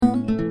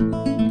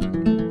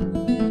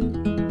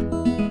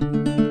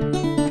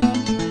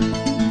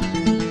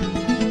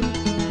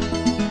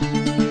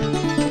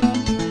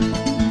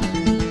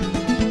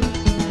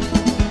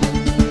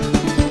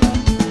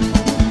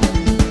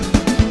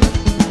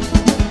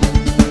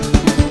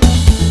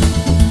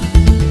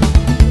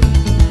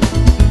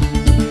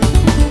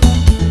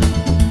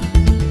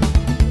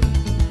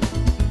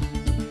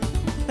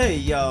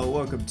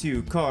Welcome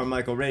to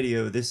Carmichael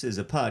Radio. This is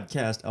a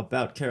podcast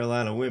about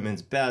Carolina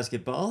women's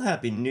basketball.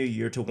 Happy New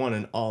Year to one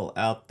and all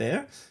out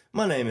there.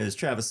 My name is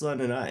Travis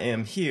London. I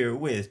am here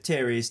with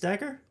Terry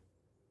Stacker.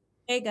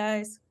 Hey,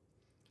 guys.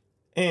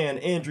 And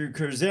Andrew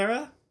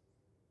Curzera.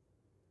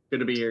 Good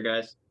to be here,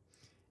 guys.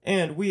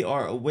 And we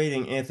are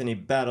awaiting Anthony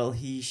Battle.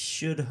 He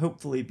should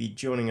hopefully be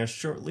joining us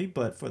shortly,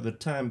 but for the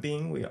time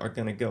being, we are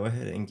going to go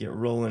ahead and get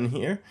rolling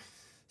here.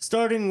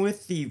 Starting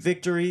with the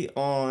victory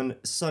on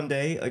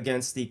Sunday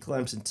against the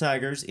Clemson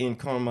Tigers in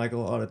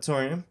Carmichael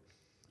Auditorium.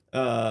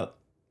 Kind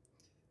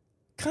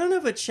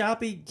of a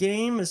choppy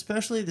game,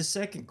 especially the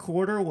second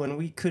quarter when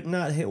we could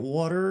not hit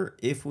water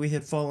if we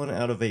had fallen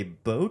out of a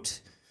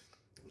boat.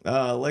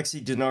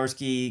 Lexi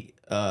Donarski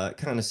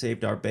kind of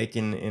saved our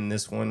bacon in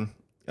this one.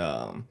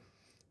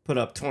 Put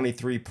up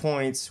 23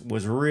 points,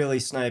 was really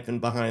sniping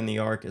behind the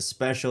arc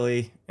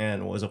especially,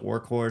 and was a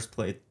workhorse,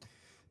 played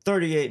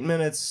 38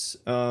 minutes.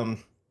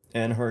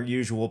 And her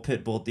usual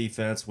pit bull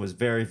defense was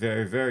very,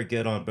 very, very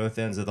good on both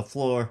ends of the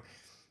floor.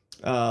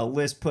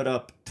 Liz put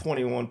up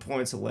 21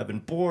 points, 11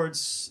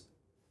 boards,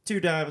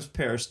 2 dimes,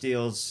 pair of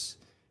steals.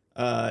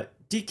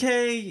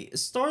 DK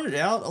started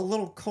out a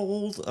little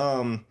cold,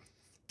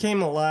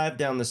 came alive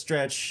down the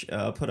stretch,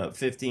 put up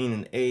 15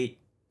 and 8,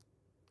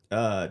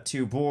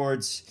 2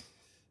 boards.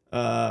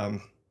 And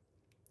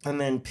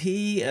then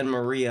P and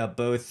Maria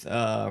both,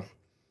 not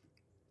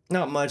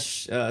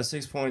much,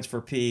 6 points for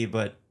P,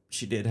 but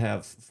she did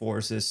have 4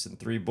 assists and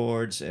 3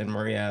 boards, and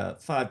Maria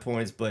 5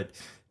 points, but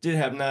did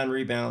have 9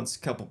 rebounds,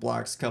 couple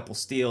blocks, couple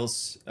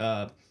steals.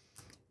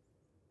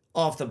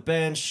 Off the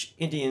bench,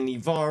 Indian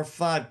Ivar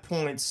 5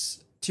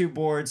 points, 2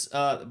 boards.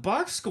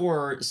 Box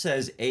score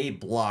says a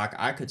block.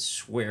 I could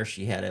swear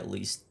she had at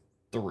least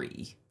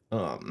 3.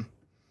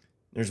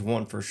 There's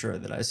one for sure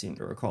that I seem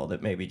to recall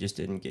that maybe just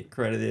didn't get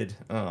credited.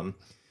 And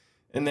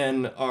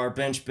then our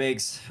bench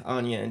bigs,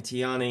 Anya and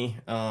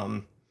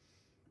Tiani,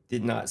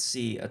 did not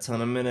see a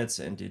ton of minutes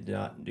and did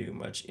not do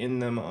much in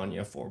them.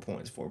 Anya 4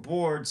 points, 4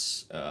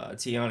 boards.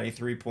 Tiani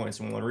 3 points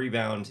and 1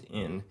 rebound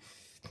in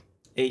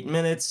 8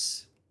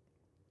 minutes.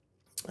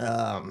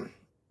 Got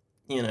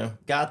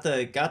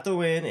the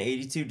win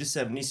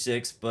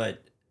 82-76,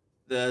 but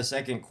the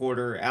second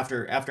quarter,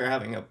 after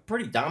having a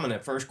pretty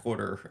dominant first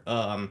quarter,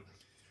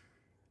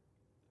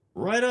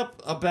 right up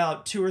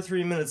about 2 or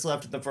 3 minutes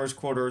left in the first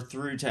quarter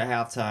through to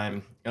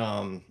halftime,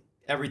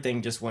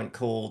 everything just went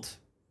cold.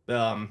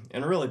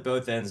 And really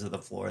both ends of the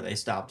floor. They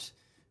stopped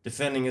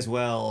defending as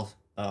well,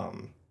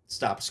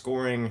 stopped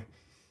scoring,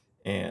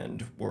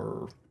 and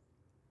were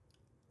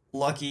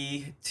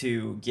lucky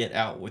to get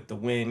out with the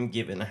win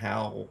given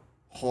how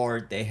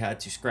hard they had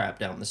to scrap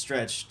down the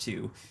stretch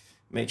to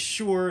make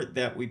sure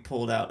that we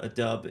pulled out a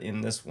dub in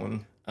this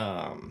one.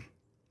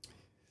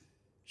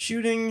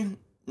 Shooting,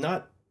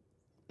 not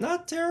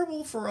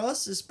terrible for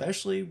us,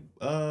 especially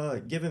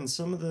given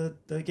some of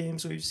the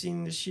games we've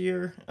seen this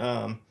year.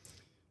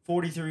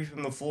 43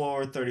 from the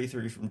floor,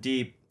 33 from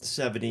deep,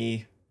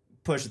 70,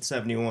 pushing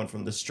 71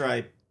 from the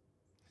stripe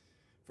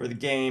for the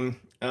game.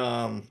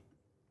 And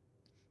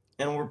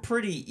we're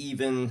pretty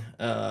even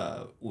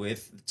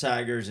with the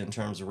Tigers in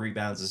terms of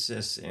rebounds,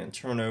 assists, and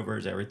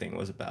turnovers. Everything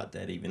was about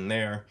that even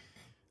there.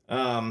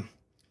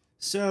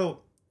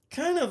 So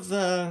kind of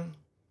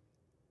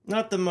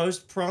not the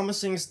most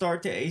promising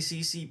start to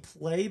ACC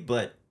play,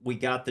 but we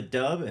got the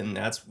dub, and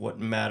that's what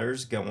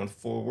matters going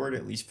forward,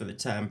 at least for the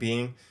time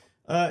being.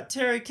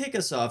 Terry, kick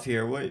us off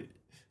here.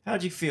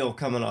 How'd you feel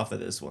coming off of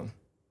this one?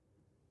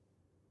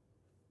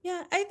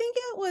 Yeah, I think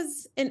it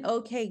was an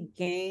okay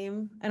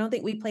game. I don't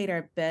think we played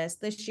our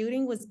best. The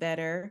shooting was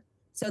better,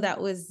 so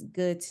that was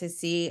good to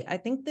see. I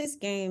think this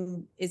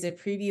game is a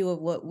preview of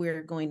what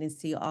we're going to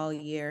see all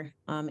year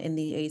in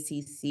the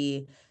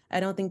ACC. I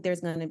don't think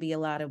there's going to be a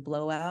lot of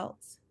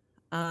blowouts.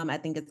 I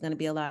think it's going to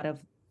be a lot of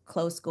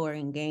close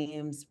scoring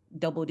games,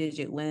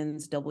 double-digit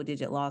wins,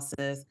 double-digit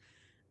losses.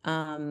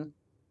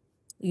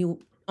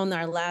 On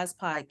our last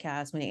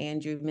podcast, when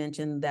Andrew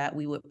mentioned that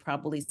we would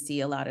probably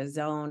see a lot of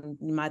zone,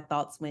 my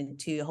thoughts went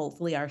to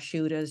hopefully our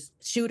shooters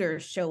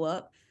show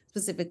up,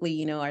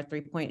 specifically, our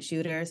 3-point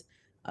shooters.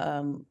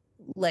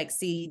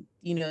 Lexi,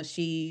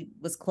 she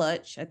was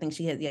clutch. I think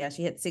she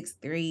hit 6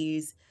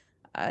 threes.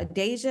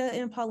 Deja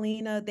and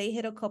Paulina, they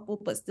hit a couple,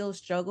 but still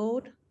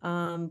struggled.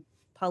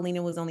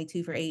 Paulina was only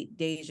 2 for 8,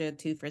 Deja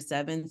 2 for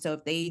 7. So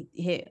if they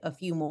hit a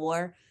few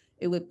more,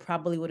 it would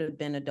have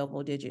been a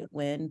double-digit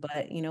win,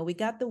 but we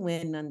got the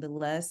win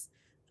nonetheless.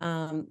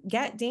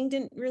 Gat Ding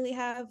didn't really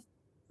have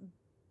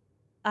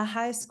a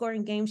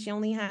high-scoring game. She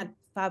only had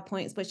 5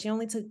 points, but she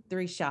only took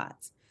 3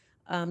 shots.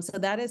 So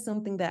that is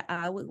something that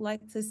I would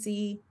like to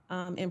see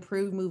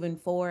improve moving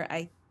forward.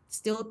 I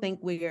still think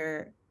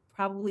we're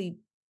probably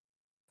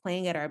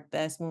playing at our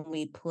best when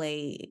we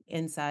play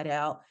inside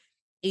out,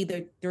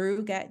 either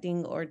through Gat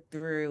Ding or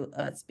through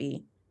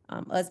Usby.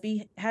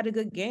 Usby had a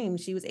good game.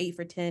 She was 8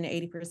 for 10,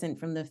 80%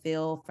 from the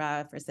field,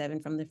 5 for 7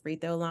 from the free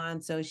throw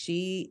line. So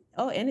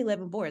and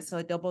 11 boards, so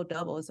a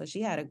double-double. So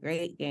she had a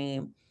great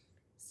game.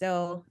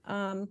 So,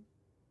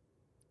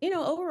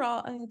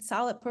 overall,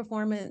 solid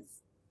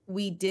performance.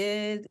 we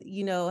did,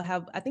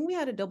 I think we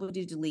had a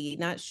double-digit lead.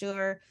 Not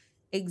sure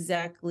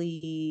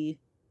exactly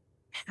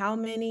how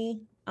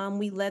many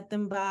we led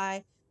them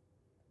by,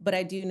 but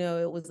I do know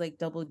it was like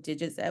double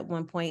digits at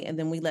one point, and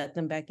then we let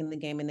them back in the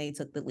game and they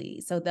took the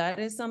lead. So that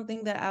is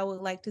something that I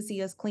would like to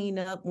see us clean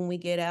up when we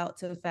get out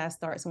to fast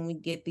starts, when we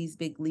get these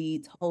big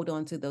leads, hold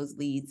on to those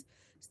leads,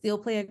 still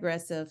play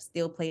aggressive,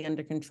 still play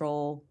under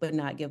control, but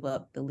not give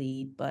up the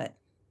lead. But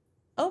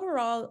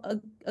overall,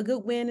 a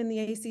good win in the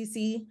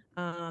ACC.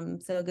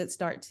 So a good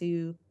start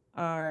to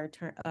our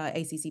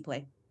ACC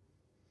play.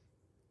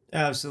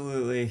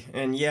 Absolutely.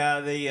 And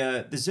yeah,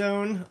 the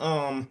zone,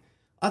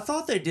 I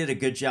thought they did a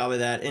good job of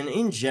that. And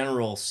in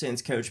general,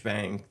 since Coach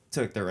Bang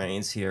took the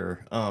reins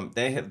here,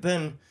 they have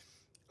been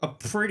a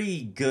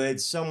pretty good,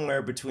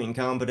 somewhere between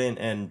competent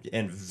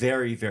and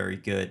very, very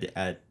good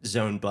at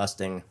zone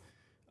busting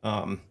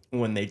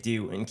when they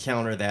do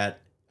encounter that.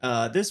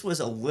 This was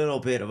a little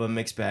bit of a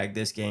mixed bag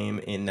this game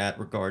in that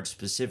regard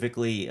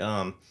specifically.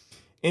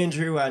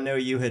 Andrew, I know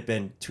you had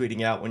been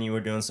tweeting out when you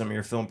were doing some of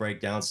your film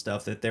breakdown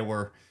stuff that there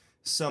were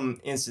some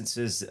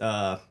instances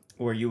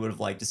where you would have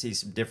liked to see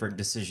some different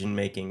decision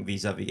making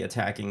vis-a-vis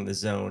attacking the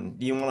zone.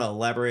 Do you want to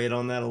elaborate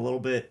on that a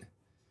little bit?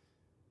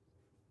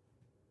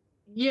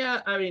 Yeah,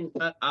 I mean,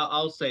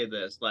 I'll say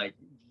this: like,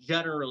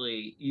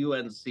 generally,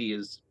 UNC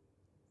is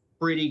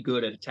pretty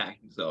good at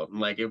attacking zone.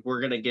 Like, if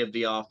we're gonna give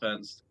the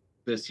offense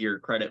this year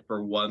credit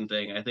for one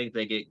thing, I think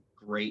they get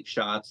great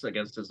shots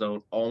against the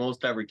zone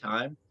almost every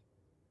time.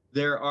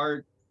 There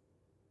are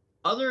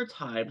other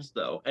times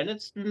though, and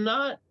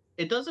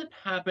it doesn't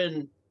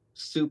happen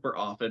super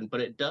often,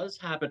 but it does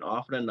happen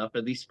often enough,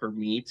 at least for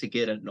me, to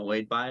get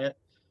annoyed by it.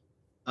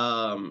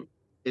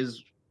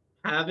 Is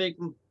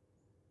having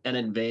an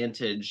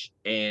advantage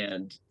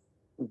and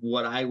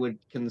what I would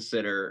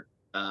consider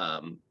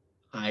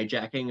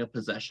hijacking a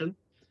possession.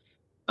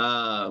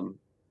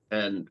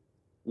 And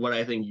what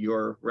I think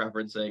you're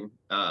referencing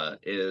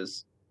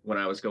is when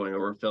I was going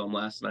over film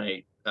last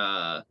night,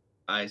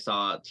 I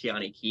saw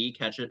Tiani Key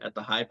catch it at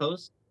the high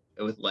post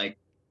with like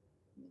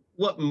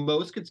what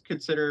most could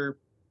consider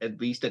at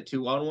least a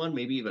 2-on-1,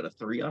 maybe even a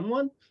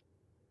 3-on-1,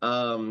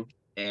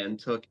 and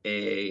took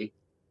a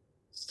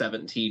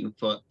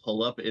 17-foot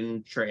pull-up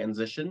in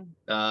transition.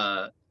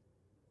 I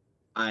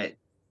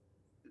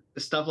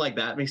Stuff like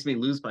that makes me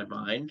lose my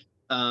mind.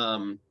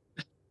 And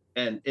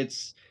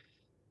it's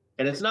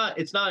not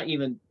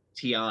even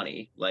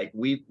Tiani. Like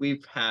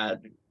we've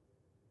had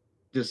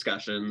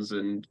discussions,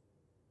 and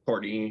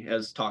Courtney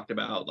has talked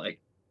about, like,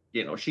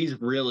 she's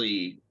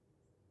really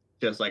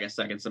just like a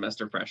second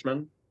semester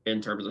freshman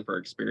in terms of her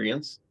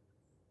experience.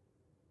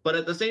 But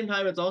at the same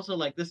time, it's also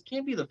like, this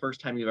can't be the first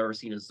time you've ever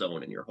seen a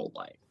zone in your whole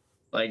life.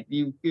 Like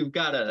you've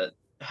got to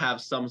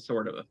have some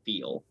sort of a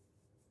feel.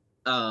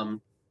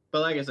 But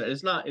like I said,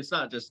 it's not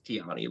just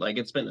Tiani. Like,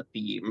 it's been a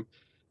theme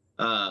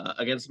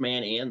against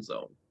man and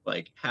zone,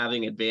 like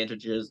having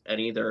advantages and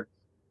either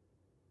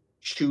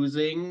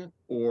choosing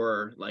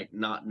or like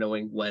not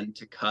knowing when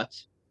to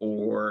cut,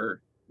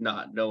 or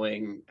not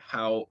knowing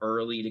how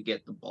early to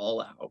get the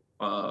ball out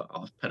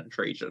off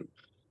penetration.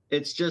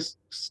 It's just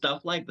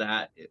stuff like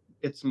that.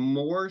 It's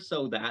more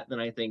so that than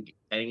I think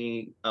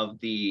any of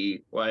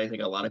what I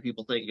think a lot of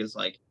people think is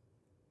like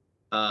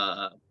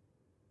uh,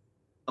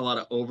 a lot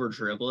of over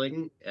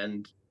dribbling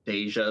and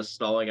Deja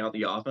stalling out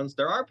the offense.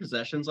 There are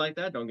possessions like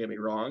that, don't get me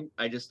wrong.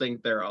 I just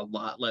think they're a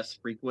lot less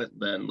frequent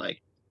than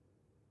like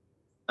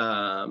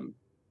um,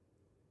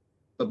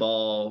 the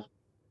ball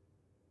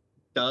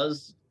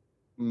does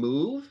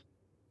move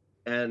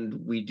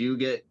and we do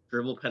get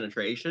dribble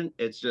penetration.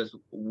 It's just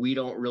we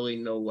don't really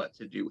know what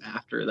to do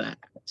after that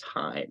at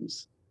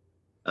times.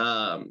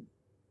 Um,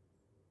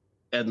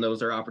 and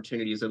those are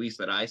opportunities, at least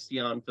that I see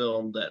on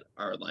film, that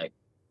are like,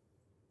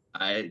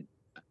 I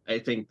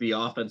think the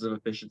offensive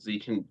efficiency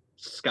can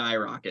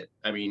skyrocket.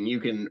 I mean, you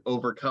can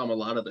overcome a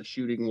lot of the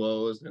shooting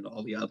woes and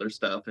all the other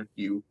stuff if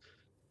you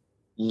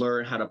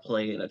learn how to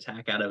play and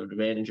attack out of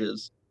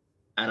advantages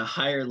at a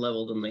higher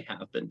level than they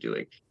have been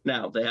doing.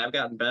 Now, they have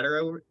gotten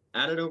better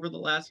at it over the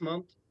last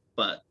month,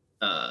 but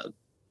I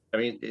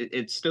mean,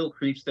 it still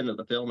creeps into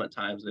the film at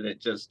times, and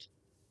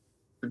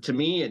to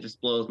me, it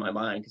just blows my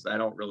mind because I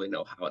don't really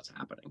know how it's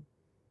happening.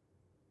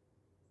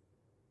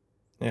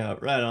 Yeah,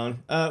 right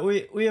on.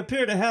 We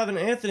appear to have an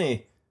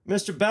Anthony,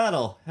 Mr.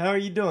 Battle. How are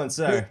you doing,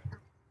 sir?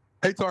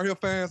 Hey, Tar Heel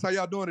fans, how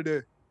y'all doing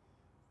today?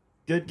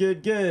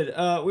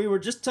 Good. We were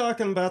just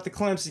talking about the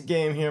Clemson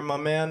game here, my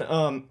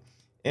man.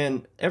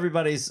 And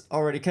everybody's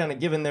already kind of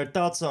given their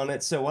thoughts on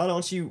it. So why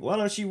don't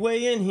you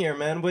weigh in here,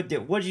 man?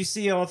 What'd you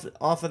see off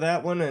of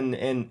that one,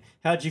 and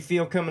how'd you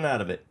feel coming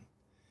out of it?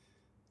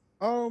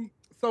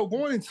 So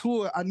going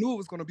into it, I knew it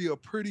was going to be a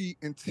pretty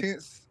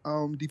intense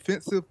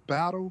defensive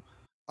battle.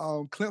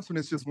 Clemson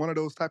is just one of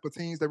those type of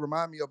teams. They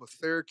remind me of a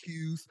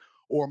Syracuse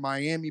or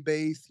Miami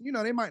base.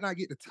 They might not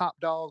get the top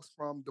dogs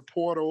from the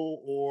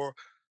portal or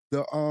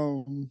the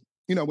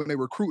when they're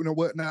recruiting or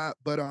whatnot,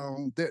 but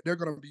they're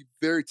going to be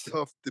very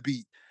tough to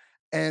beat.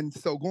 And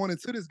so going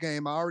into this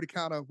game, I already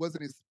kind of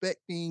wasn't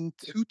expecting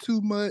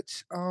too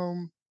much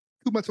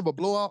too much of a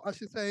blowout, I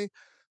should say.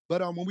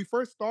 But when we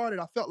first started,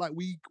 I felt like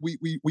we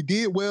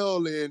did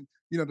well, and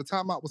the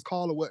timeout was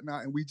called or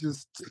whatnot, and we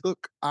just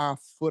took our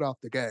foot off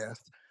the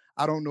gas.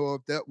 I don't know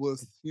if that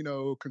was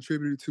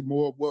contributed to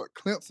more of what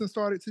Clemson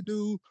started to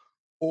do,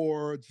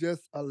 or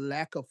just a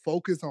lack of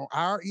focus on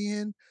our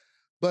end.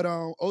 But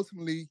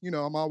ultimately,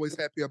 I'm always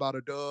happy about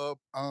a dub.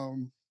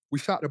 We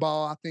shot the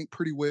ball, I think,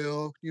 pretty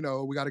well.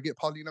 We got to get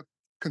Paulina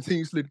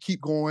continuously to keep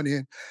going.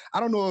 And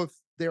I don't know if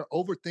they're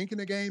overthinking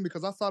the game,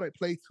 because I saw that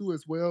play too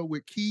as well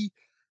with Key,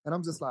 and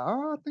I'm just like,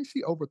 oh, I think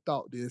she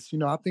overthought this.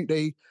 I think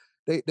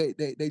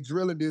they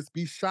drilling this,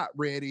 be shot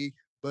ready,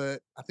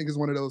 but I think it's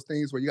one of those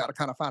things where you got to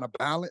kind of find a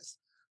balance.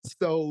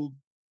 So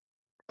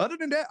other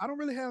than that, I don't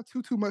really have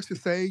too much to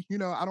say.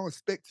 I don't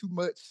expect too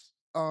much.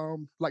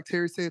 Like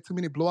Terry said, too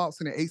many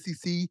blowouts in the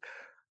ACC.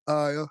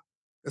 Uh,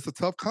 it's a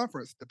tough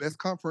conference, the best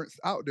conference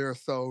out there.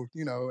 So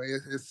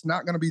it's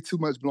not going to be too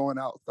much blowing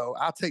out. So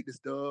I'll take this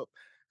dub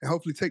and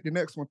hopefully take the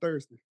next one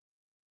Thursday.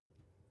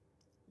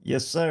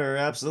 Yes, sir.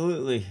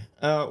 Absolutely.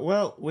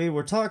 Well, we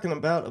were talking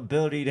about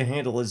ability to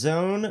handle a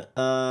zone.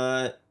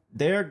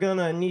 They're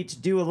gonna need to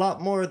do a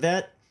lot more of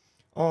that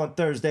on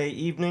Thursday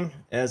evening,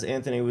 as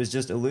Anthony was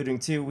just alluding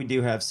to. We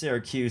do have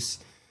Syracuse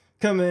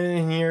coming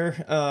in here,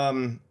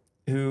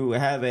 who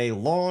have a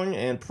long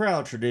and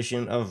proud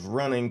tradition of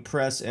running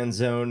press and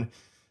zone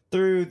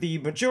through the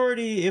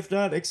majority, if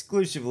not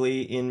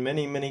exclusively, in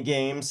many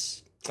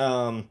games.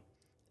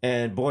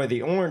 And boy,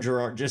 the Orange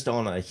are just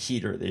on a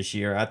heater this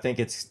year. I think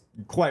it's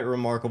quite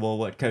remarkable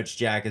what Coach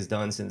Jack has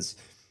done since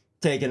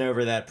taking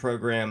over that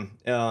program,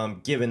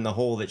 given the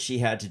hole that she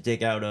had to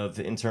dig out of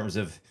in terms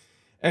of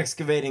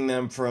excavating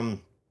them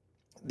from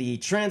the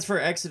transfer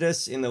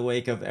exodus in the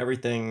wake of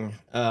everything,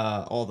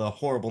 all the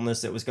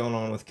horribleness that was going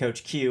on with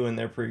Coach Q and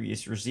their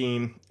previous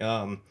regime.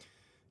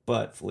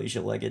 But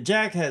Felicia Leggett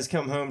Jack has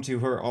come home to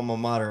her alma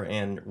mater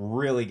and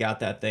really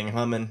got that thing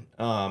humming.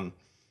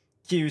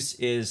 Cuse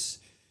is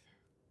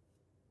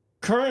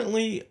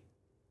currently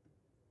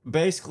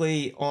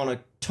basically on a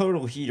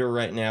total heater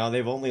right now.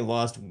 They've only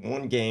lost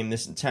one game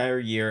this entire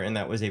year, and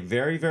that was a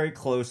very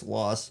close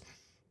loss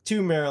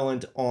to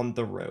Maryland on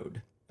the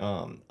road.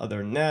 Other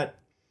than that,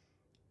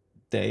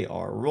 they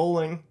are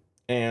rolling,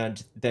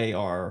 and they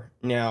are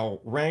now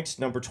ranked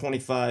number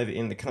 25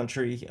 in the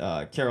country.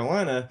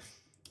 Carolina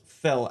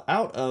fell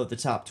out of the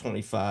top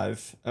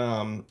 25,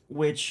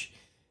 which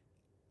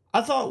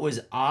I thought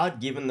was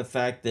odd given the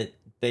fact that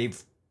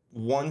they've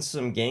won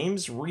some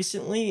games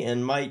recently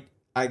and might,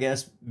 I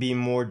guess, be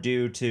more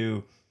due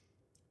to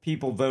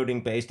people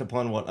voting based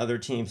upon what other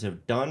teams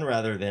have done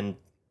rather than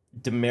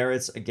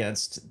demerits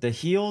against the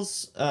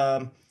Heels.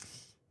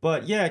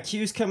 But yeah,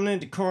 Q's coming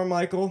into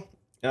Carmichael.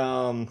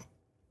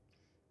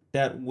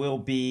 That will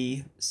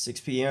be 6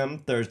 p.m.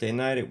 Thursday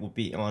night. It will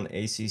be on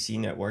ACC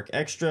Network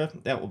Extra.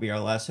 That will be our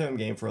last home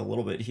game for a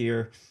little bit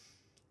here.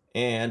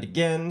 And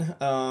again,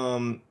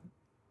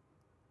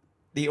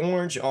 the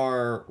Orange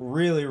are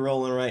really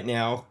rolling right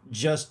now.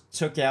 Just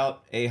took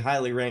out a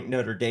highly ranked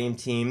Notre Dame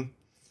team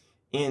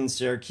in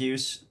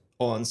Syracuse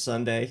on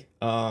Sunday.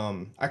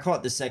 I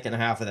caught the second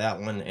half of that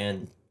one,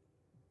 and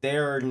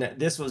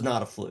this was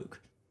not a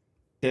fluke.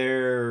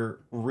 They're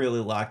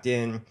really locked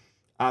in.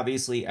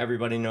 Obviously,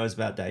 everybody knows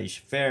about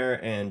Daisha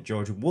Fair and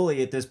Georgia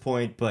Woolley at this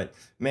point, but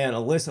man,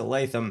 Alyssa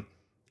Latham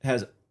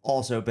has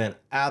also been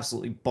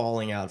absolutely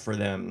balling out for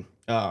them.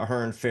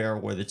 Her and Fair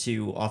were the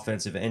two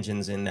offensive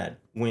engines in that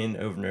win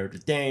over Notre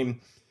Dame.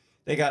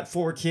 They got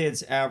 4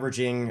 kids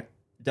averaging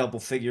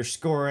double-figure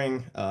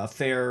scoring.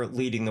 Fair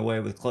leading the way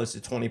with close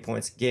to 20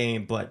 points a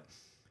game, but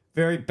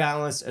very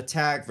balanced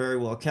attack, very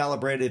well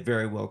calibrated,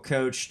 very well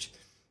coached,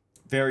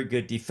 very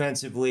good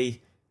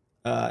defensively.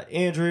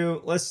 Andrew,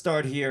 let's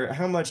start here.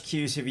 How much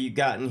cues have you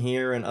gotten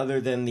here? And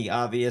other than the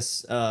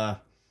obvious,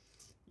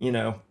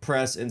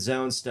 press and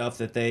zone stuff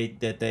that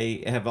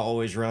they have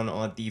always run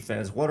on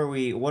defense, what are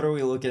we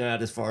looking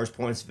at as far as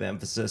points of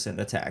emphasis and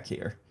attack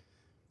here?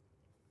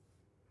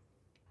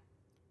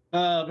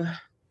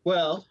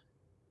 Well,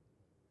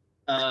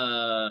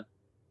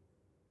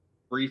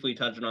 briefly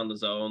touching on the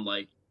zone,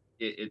 like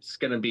it's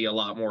going to be a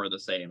lot more of the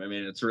same. I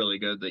mean, it's really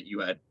good that you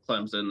had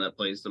Clemson that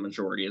plays the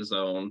majority of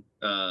zone,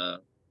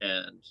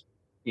 and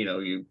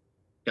you've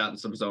gotten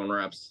some zone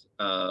reps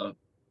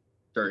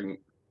during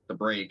the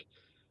break.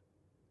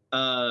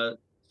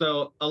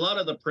 So a lot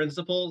of the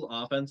principles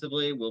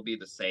offensively will be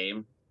the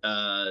same.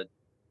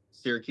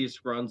 Syracuse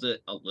runs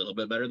it a little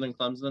bit better than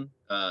Clemson,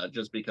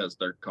 just because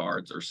their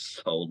cards are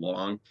so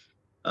long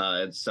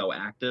and so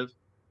active.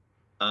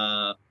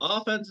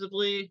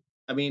 Offensively,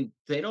 I mean,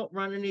 they don't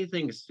run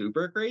anything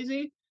super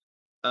crazy.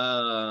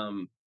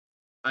 I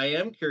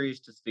am curious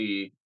to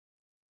see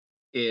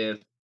if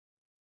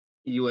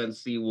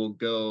UNC will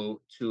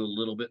go to a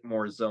little bit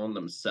more zone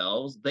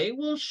themselves. They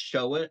will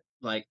show it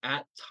like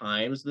at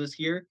times this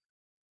year.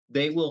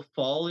 They will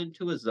fall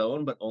into a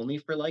zone, but only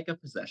for like a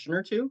possession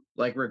or two,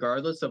 like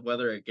regardless of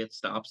whether it gets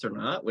stops or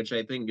not, which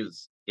I think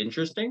is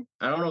interesting.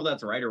 I don't know if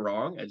that's right or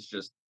wrong. It's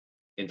just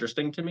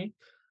interesting to me.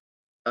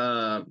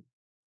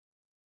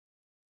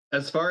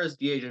 As far as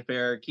DH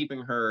Fair,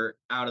 keeping her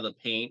out of the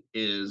paint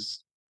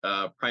is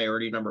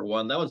priority number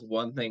one. That was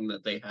one thing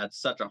that they had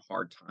such a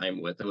hard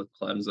time with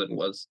Clemson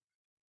was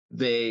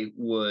they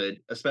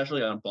would,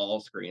 especially on ball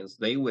screens,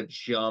 they would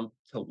jump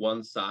to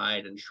one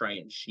side and try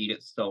and cheat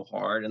it so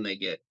hard, and they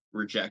get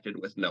rejected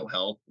with no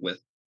help, with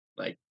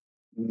like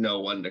no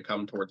one to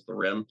come towards the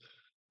rim.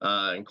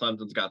 And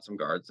Clemson's got some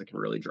guards that can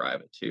really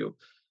drive it too.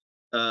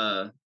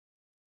 Uh,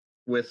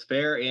 with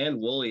Fair and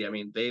Woolley, I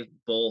mean, they've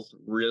both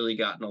really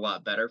gotten a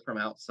lot better from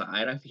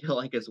outside, I feel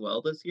like, as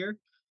well this year.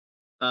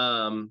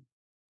 Um,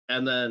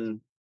 and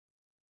then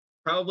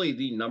probably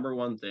the number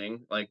one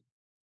thing, like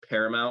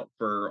paramount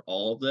for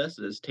all of this,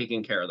 is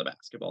taking care of the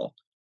basketball.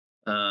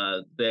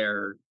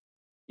 They're,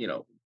 you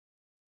know,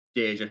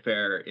 Deja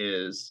Fair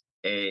is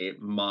a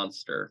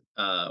monster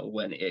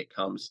when it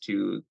comes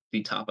to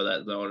the top of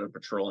that zone and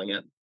patrolling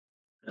it.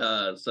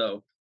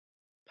 So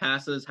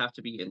passes have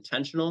to be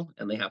intentional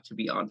and they have to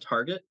be on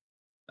target.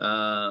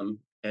 And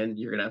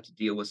you're going to have to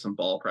deal with some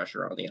ball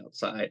pressure on the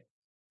outside.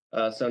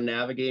 So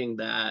navigating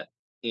that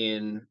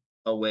in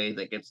a way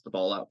that gets the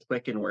ball out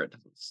quick and where it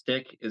doesn't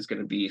stick is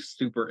going to be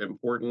super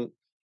important.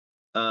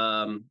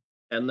 And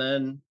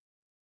then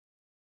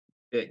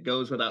it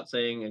goes without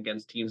saying,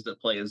 against teams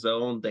that play a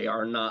zone, they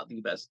are not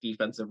the best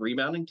defensive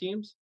rebounding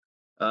teams.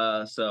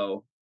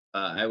 So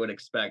I would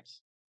expect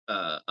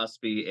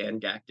Usby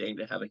and Gakdang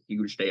to have a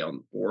huge day on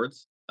the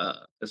boards,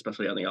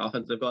 especially on the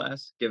offensive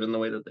glass, given the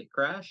way that they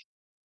crash.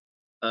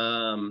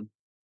 But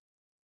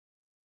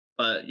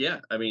yeah,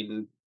 I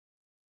mean,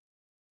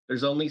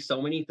 there's only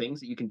so many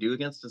things that you can do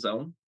against a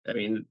zone. I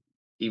mean,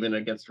 even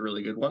against a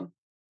really good one.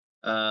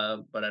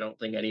 But I don't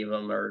think any of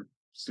them are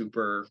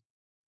super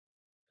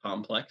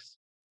complex.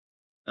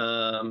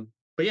 But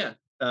yeah,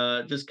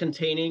 just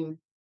containing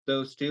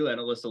those two, and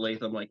Alyssa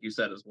Latham, like you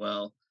said as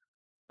well,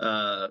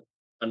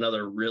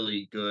 another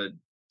really good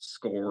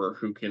scorer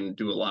who can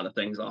do a lot of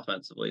things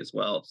offensively as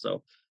well.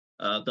 So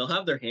they'll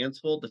have their hands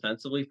full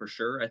defensively for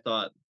sure. I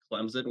thought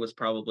Clemson was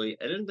probably,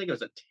 I didn't think it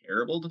was a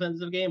terrible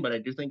defensive game, but I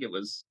do think it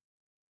was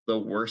the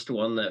worst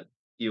one that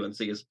UNC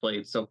has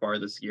played so far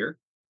this year,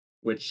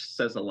 which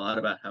says a lot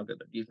about how good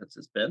the defense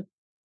has been.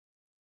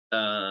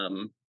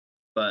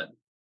 But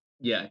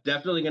yeah,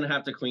 definitely going to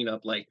have to clean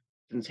up like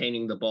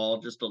containing the ball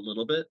just a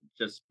little bit,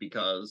 just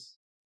because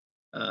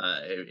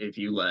if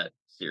you let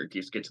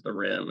Syracuse get to the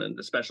rim, and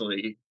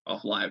especially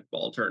off live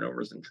ball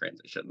turnovers and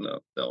transition,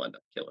 they'll end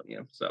up killing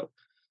you. So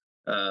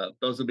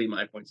those would be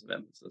my points of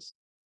emphasis.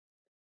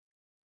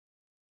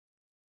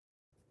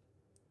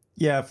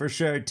 Yeah, for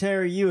sure.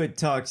 Terry, you had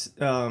talked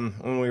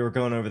when we were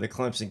going over the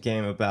Clemson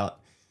game about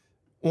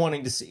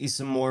wanting to see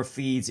some more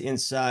feeds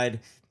inside.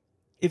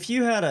 If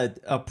you had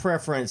a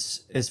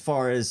preference as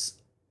far as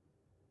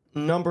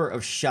number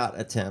of shot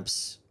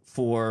attempts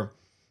for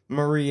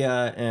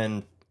Maria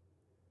and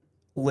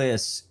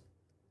Liz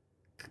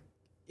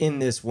in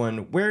this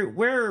one,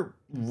 where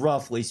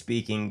roughly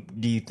speaking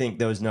do you think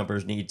those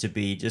numbers need to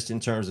be, just in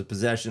terms of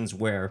possessions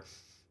where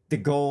the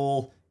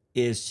goal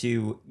is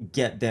to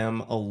get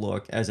them a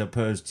look as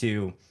opposed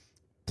to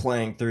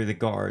playing through the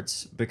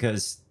guards?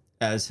 Because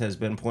as has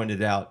been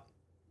pointed out,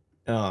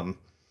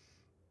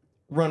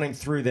 running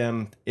through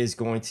them is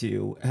going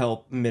to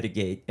help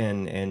mitigate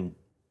and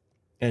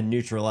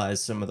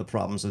neutralize some of the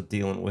problems with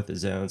dealing with the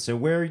zone. So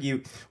what are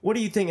you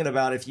thinking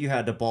about if you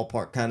had to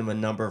ballpark kind of a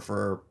number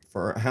for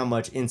how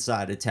much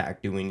inside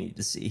attack do we need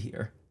to see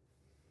here?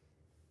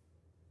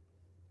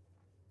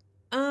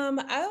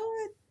 I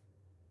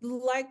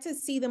would like to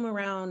see them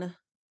around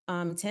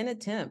 10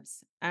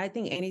 attempts. I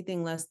think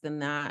anything less than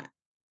that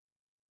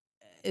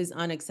is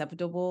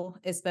unacceptable,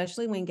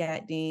 especially when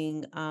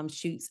Gatding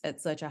shoots at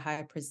such a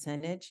high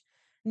percentage.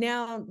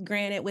 Now,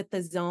 granted, with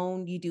the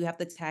zone, you do have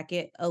to tack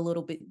it a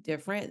little bit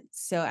different.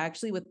 So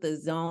actually with the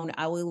zone,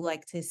 I would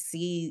like to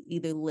see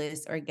either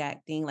Liz or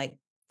Gatding like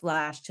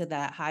flash to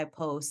that high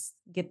post,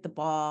 get the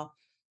ball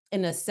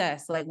and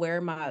assess like where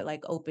are my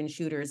like open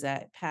shooters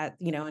at,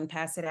 and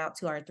pass it out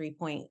to our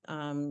 3-point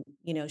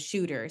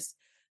shooters.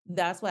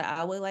 That's what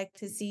I would like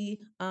to see.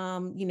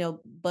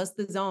 Bust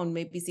the zone,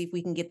 maybe see if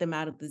we can get them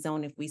out of the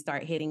zone if we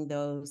start hitting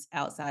those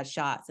outside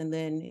shots. And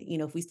then,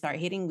 if we start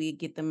hitting, we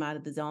get them out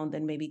of the zone,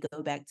 then maybe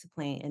go back to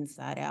playing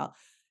inside out.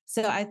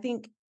 So I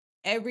think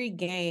every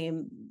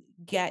game,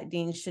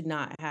 Gatding should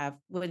not have,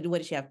 what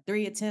does she have?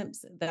 3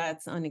 attempts?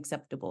 That's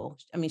unacceptable.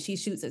 I mean, she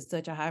shoots at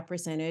such a high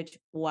percentage.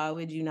 Why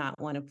would you not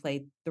want to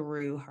play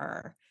through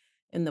her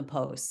in the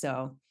post?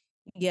 So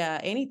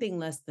yeah, anything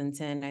less than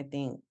 10, I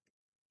think,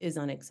 is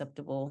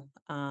unacceptable.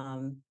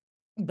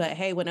 But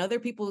hey, when other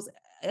people's,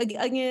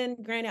 again,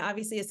 granted,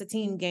 obviously it's a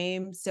team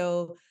game,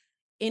 so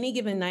any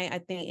given night, I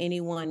think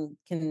anyone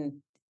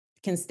can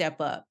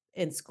step up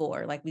and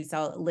score. Like we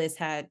saw, Liz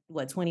had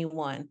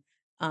 21.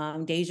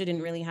 Deja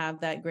didn't really have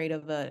that great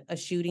of a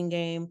shooting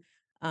game.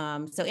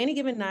 So any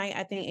given night,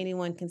 I think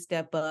anyone can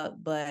step up.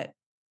 But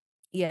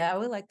yeah, I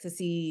would like to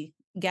see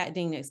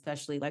Gatding,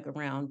 especially like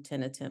around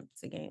 10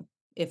 attempts a game,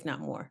 if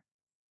not more.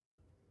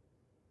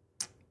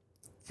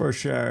 For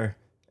sure.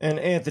 And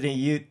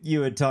Anthony,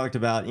 you had talked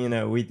about,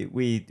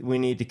 we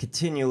need to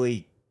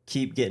continually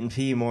keep getting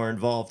P more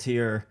involved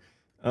here,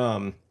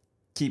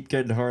 keep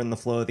getting her in the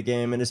flow of the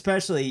game, and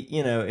especially,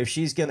 if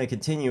she's going to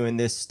continue in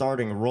this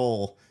starting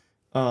role,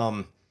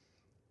 um,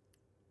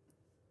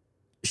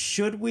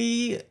 should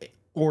we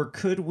or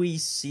could we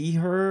see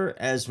her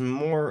as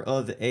more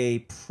of a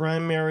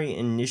primary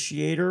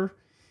initiator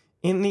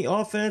in the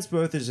offense,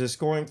 both as a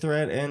scoring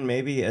threat and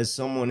maybe as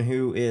someone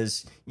who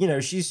is,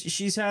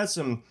 she's had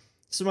some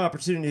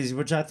opportunities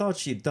which I thought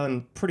she'd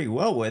done pretty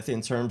well with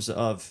in terms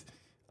of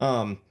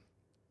um,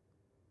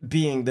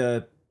 being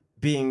the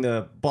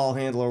ball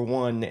handler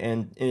one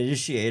and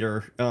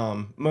initiator,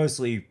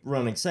 mostly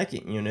running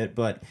second unit.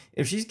 But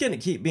if she's going to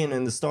keep being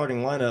in the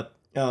starting lineup,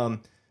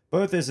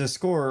 both as a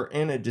scorer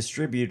and a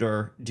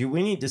distributor, do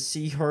we need to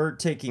see her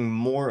taking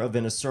more of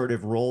an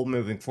assertive role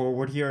moving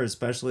forward here,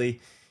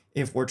 especially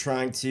if we're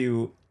trying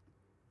to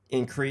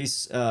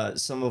increase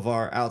some of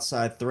our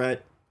outside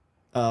threat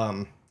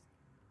um,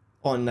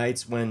 on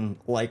nights when,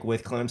 like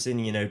with Clemson,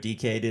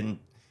 DK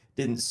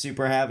didn't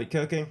super have it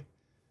cooking?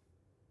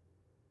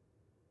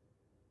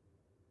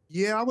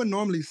 Yeah, I would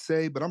normally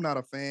say, but I'm not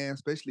a fan,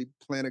 especially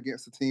playing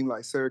against a team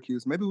like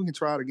Syracuse. Maybe we can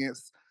try it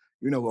against,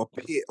 a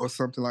Pitt or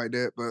something like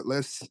that. But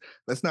let's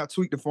not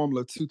tweak the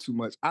formula too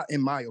much.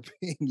 In my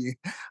opinion,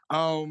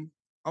 um,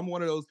 I'm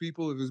one of those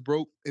people. If it's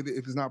broke, if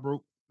it's not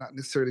broke, not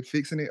necessarily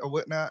fixing it or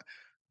whatnot.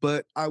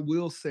 But I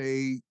will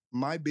say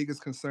my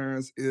biggest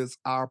concerns is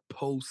our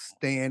post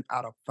stand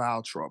out of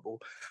foul trouble.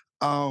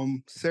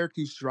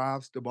 Syracuse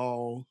drives the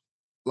ball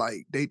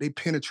like they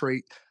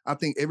penetrate. I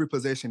think every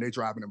possession they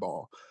driving the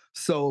ball.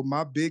 So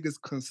my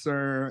biggest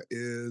concern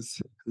is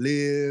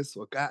Liz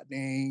or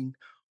Goddamn,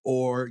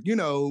 or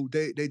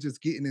they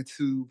just getting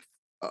into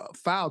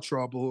foul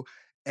trouble,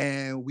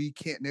 and we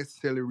can't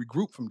necessarily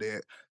regroup from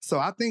that. So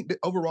I think that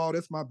overall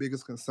that's my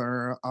biggest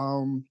concern.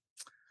 On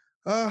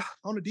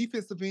the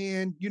defensive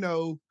end,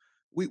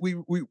 we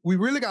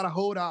really got to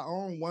hold our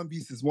own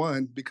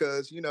 1v1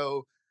 because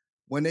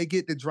when they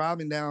get to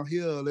driving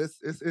downhill,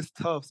 it's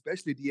tough,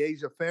 especially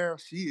Deasia Fair.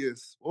 She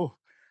is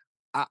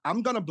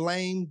I'm gonna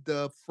blame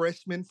the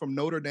freshman from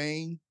Notre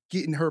Dame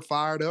getting her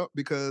fired up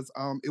because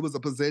it was a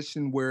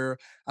possession where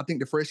I think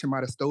the freshman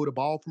might have stole the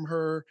ball from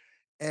her,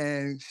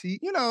 and she,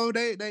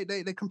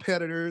 they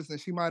competitors, and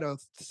she might have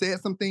said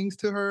some things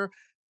to her,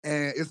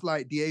 and it's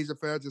like Deasia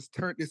Fair just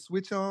turned this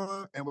switch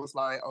on and was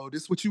like, "Oh,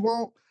 this what you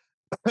want?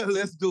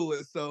 Let's do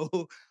it." So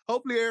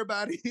hopefully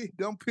everybody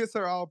don't piss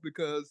her off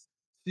because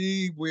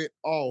she went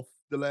off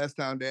the last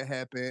time that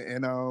happened,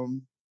 and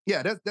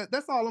yeah,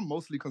 that's all I'm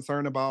mostly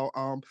concerned about.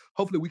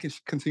 Hopefully we can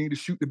continue to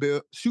shoot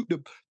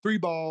the three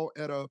ball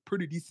at a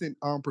pretty decent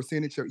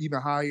percentage or even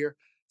higher.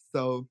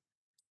 So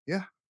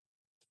yeah.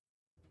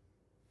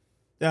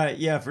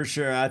 Yeah, for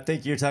sure. I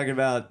think you're talking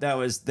about that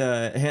was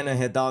the Hannah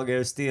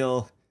Hidalgo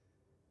steal.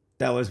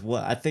 That was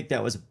what I think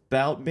that was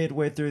about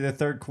midway through the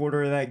third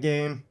quarter of that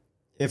game,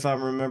 if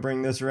I'm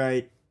remembering this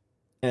right.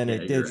 And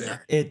Yeah, you're right.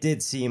 it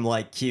did seem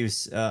like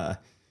Cuse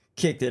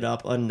kicked it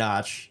up a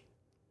notch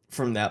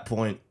from that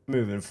point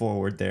moving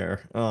forward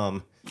there.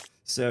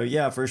 So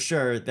yeah, for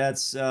sure.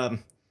 That's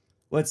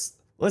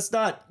let's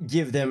not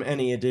give them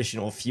any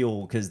additional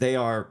fuel because they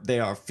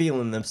are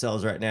feeling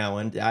themselves right now,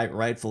 and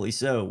rightfully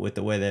so with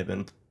the way they've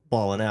been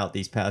balling out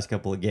these past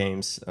couple of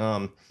games.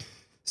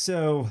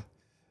 So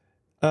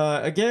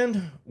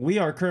again, we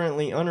are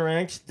currently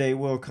unranked. They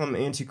will come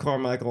into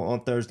Carmichael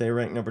on Thursday,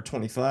 ranked number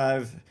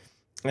 25.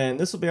 And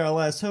this will be our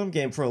last home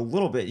game for a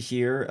little bit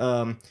here.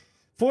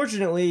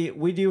 Fortunately,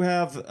 we do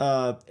have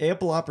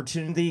ample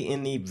opportunity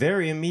in the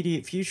very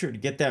immediate future to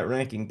get that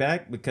ranking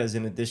back because,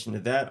 in addition to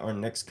that, our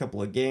next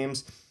couple of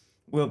games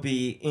will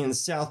be in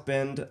South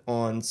Bend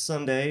on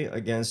Sunday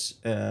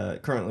against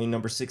currently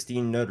number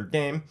 16 Notre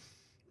Dame.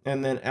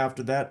 And then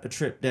after that, a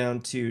trip down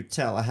to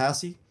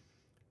Tallahassee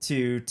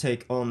to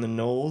take on the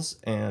Knowles,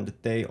 and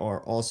they are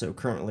also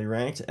currently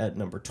ranked at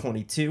number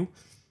 22.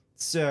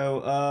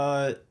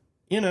 So,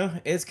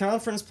 it's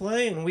conference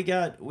play, and we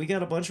got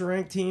a bunch of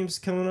ranked teams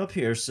coming up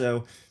here.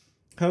 So,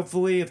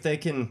 hopefully, if they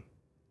can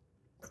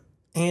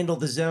handle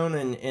the zone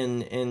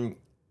and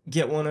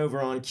get one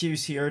over on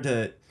Cuse here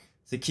to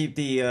keep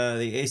the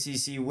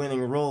ACC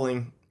winning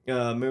rolling,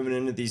 moving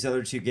into these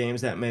other two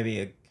games, that may be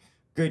a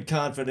good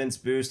confidence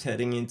boost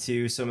heading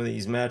into some of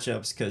these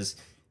matchups because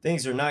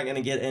things are not going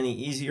to get any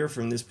easier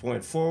from this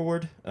point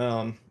forward,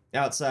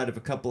 outside of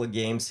a couple of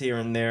games here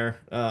and there,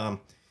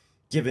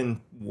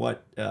 given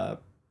what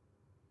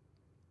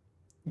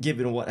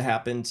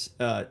happened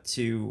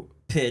to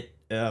Pitt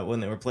when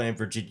they were playing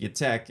Virginia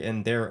Tech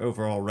and their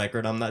overall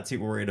record. I'm not too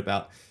worried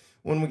about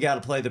when we got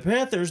to play the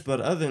Panthers,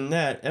 but other than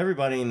that,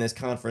 everybody in this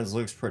conference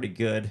looks pretty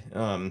good.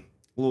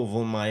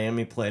 Louisville and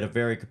Miami played a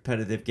very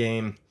competitive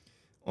game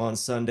on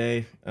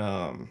Sunday.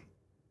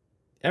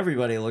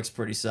 Everybody looks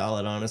pretty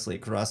solid, honestly,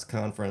 across the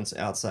conference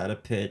outside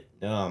of Pitt.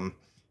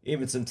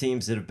 Even some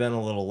teams that have been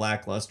a little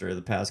lackluster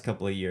the past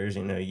couple of years,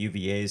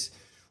 UVA's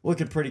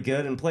looking pretty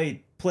good and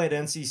played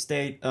NC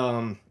State.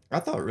 I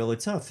thought really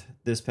tough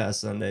this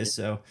past Sunday.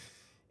 So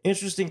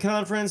interesting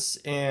conference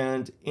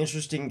and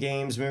interesting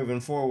games moving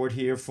forward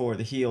here for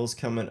the Heels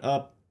coming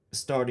up,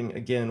 starting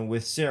again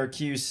with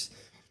Syracuse.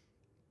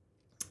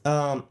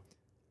 Um,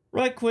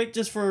 right quick,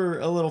 just for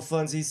a little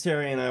funsies,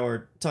 Terry and I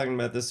were talking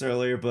about this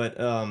earlier, but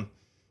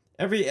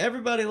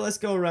everybody, let's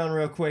go around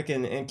real quick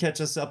and catch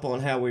us up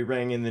on how we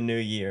rang in the new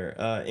year.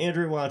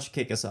 Andrew, why don't you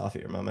kick us off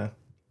here, my man?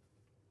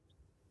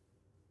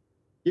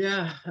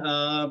 Yeah,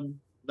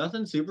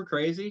 nothing super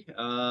crazy.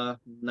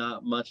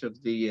 Not much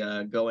of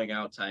the going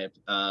out type.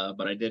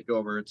 But I did go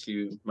over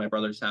to my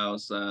brother's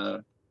house,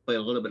 play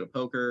a little bit of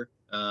poker,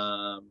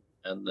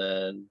 and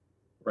then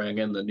rang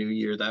in the new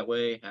year that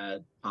way.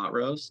 Had pot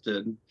roast,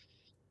 and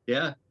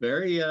yeah,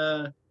 very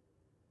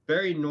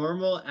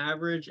normal,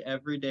 average,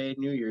 everyday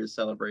New Year's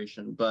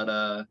celebration.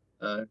 But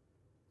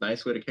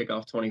nice way to kick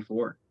off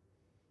 24.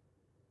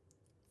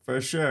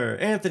 For sure,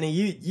 Anthony.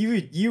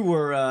 You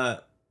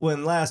were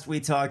when last we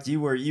talked. You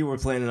were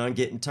planning on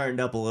getting turned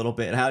up a little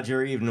bit. How'd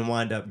your evening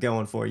wind up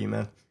going for you,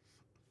 man?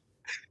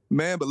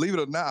 Man, believe it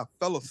or not, I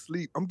fell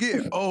asleep. I'm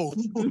getting old.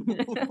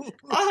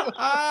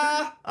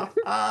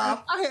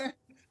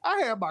 I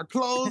had my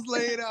clothes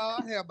laid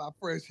out. I had my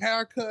fresh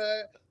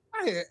haircut.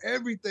 I had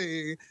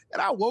everything,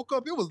 and I woke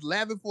up. It was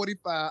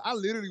 11:45. I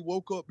literally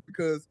woke up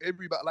because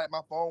everybody, like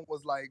my phone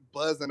was like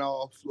buzzing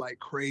off like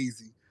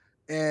crazy,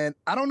 and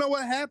I don't know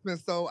what happened.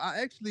 So I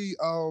actually,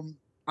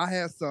 I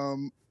had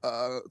some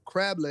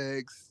crab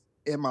legs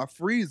in my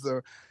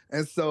freezer,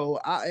 and so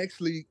I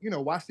actually,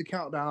 watched the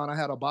countdown. I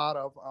had a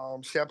bottle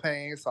of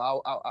champagne,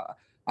 so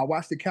I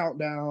watched the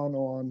countdown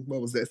on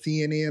what was that,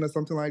 CNN or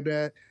something like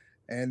that.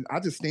 And I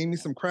just steamed me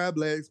some crab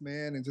legs,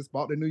 man, and just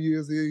bought the New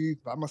Year's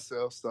Eve by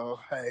myself. So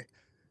hey,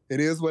 it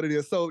is what it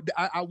is. So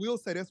I will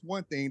say that's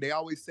one thing. They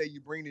always say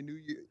you bring the New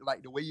Year,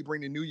 like the way you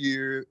bring the New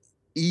Year,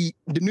 the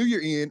New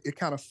Year in, it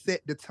kind of set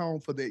the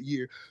tone for that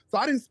year. So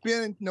I didn't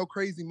spend no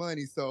crazy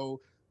money.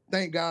 So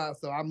thank God.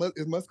 So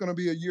it must gonna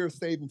be a year of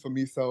saving for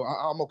me. So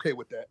I'm okay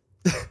with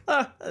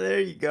that.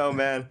 There you go,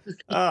 man.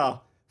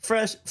 Oh,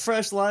 fresh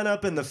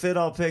lineup and the fit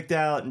all picked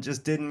out and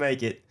just didn't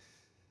make it.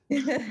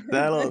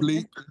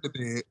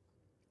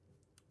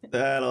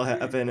 That'll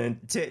happen.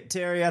 And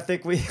Terry, I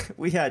think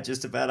we had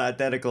just about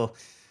identical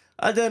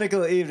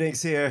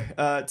evenings here.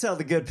 Tell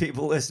the good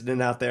people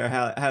listening out there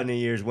how New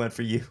Year's went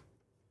for you.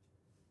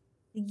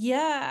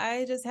 Yeah,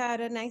 I just had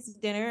a nice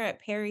dinner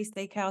at Perry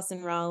Steakhouse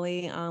in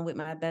Raleigh with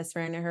my best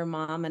friend and her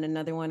mom and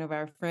another one of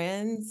our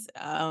friends.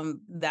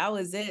 That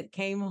was it.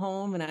 Came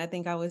home and I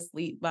think I was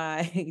asleep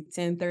by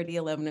 10:30,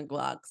 11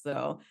 o'clock.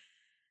 So,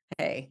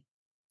 hey,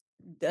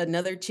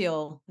 another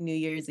chill New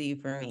Year's Eve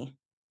for me.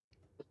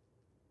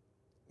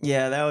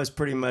 Yeah, that was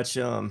pretty much.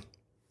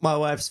 My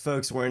wife's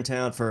folks were in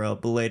town for a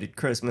belated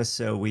Christmas,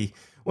 so we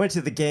went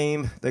to the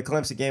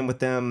Clemson game with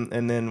them,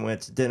 and then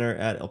went to dinner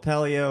at El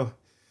Palio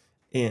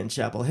in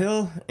Chapel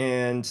Hill,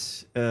 and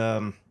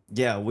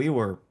yeah, we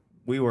were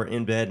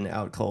in bed and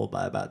out cold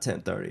by about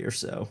 10:30 or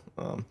so.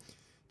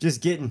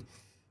 Just getting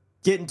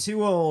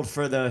too old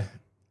for the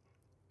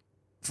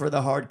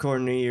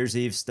hardcore New Year's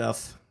Eve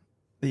stuff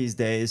these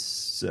days.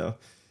 So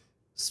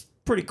it's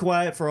pretty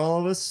quiet for all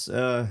of us.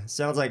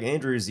 Sounds like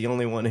Andrew's the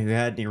only one who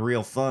had any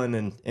real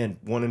fun and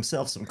won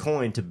himself some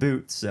coin to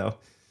boot. So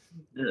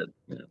Yeah.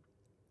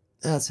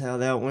 that's how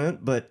that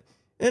went. But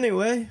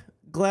anyway,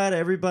 glad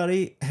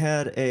everybody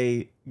had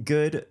a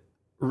good,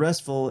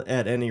 restful,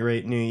 at any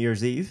rate, New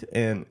Year's Eve.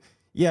 And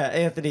yeah,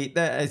 Anthony,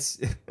 that's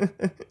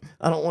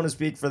I don't want to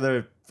speak for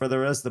the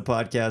rest of the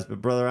podcast,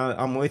 but brother,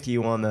 I'm with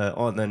you on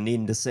the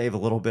needing to save a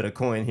little bit of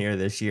coin here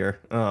this year.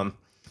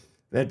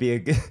 That'd be a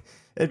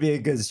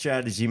good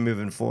strategy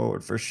moving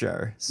forward for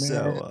sure. Man,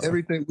 so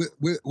everything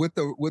with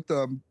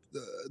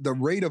the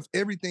rate of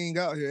everything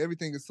out here,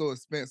 everything is so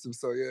expensive.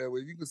 So yeah,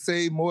 if you could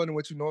save more than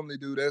what you normally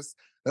do, that's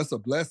a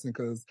blessing.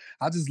 Because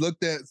I just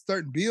looked at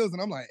certain bills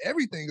and I'm like,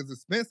 everything is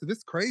expensive.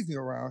 It's crazy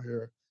around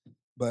here.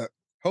 But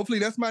hopefully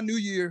that's my new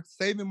year,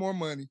 saving more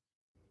money.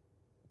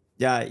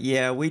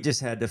 Yeah, we just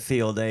had to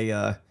field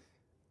there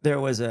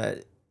was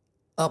a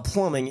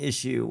plumbing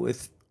issue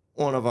with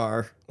one of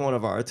our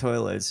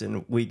toilets,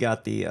 and we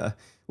got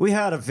we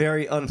had a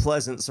very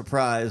unpleasant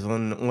surprise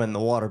when the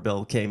water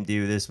bill came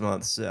due this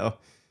month. So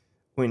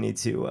we need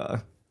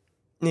to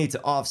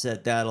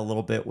offset that a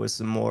little bit with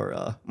some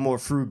more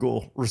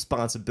frugal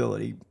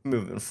responsibility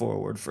moving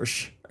forward for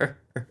sure.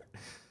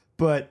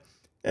 But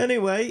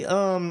anyway,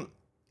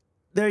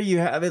 there you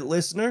have it,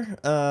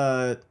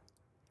 listener.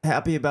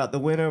 Happy about the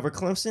win over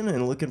Clemson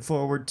and looking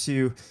forward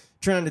to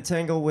trying to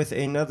tangle with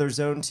another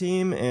zone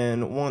team,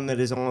 and one that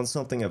is on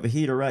something of a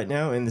heater right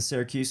now in the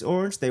Syracuse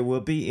Orange. They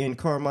will be in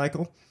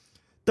Carmichael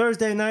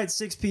Thursday night,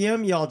 6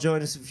 p.m. Y'all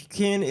join us if you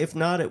can. If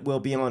not, it will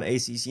be on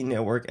ACC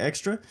Network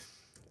Extra.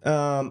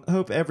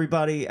 Hope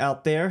everybody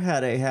out there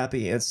had a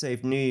happy and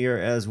safe New Year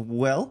as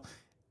well.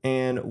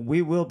 And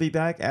we will be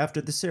back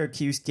after the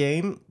Syracuse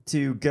game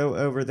to go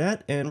over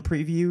that and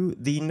preview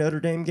the Notre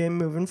Dame game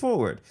moving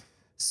forward.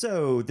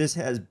 So this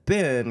has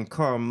been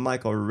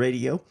Carmichael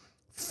Radio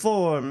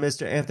for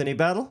Mr. Anthony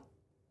Battle.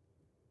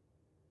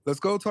 Let's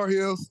go, Tar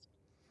Heels.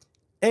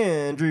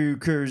 Andrew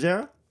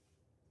Kurza.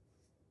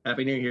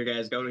 Happy New Year,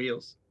 guys. Go to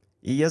Heels.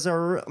 Yes,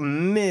 sir,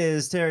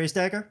 Ms. Terry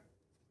Stacker.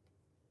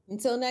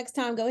 Until next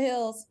time, go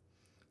Hills.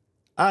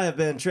 I have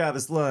been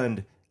Travis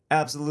Lund.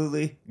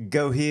 Absolutely,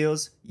 go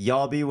Heels.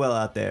 Y'all be well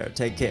out there.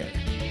 Take care.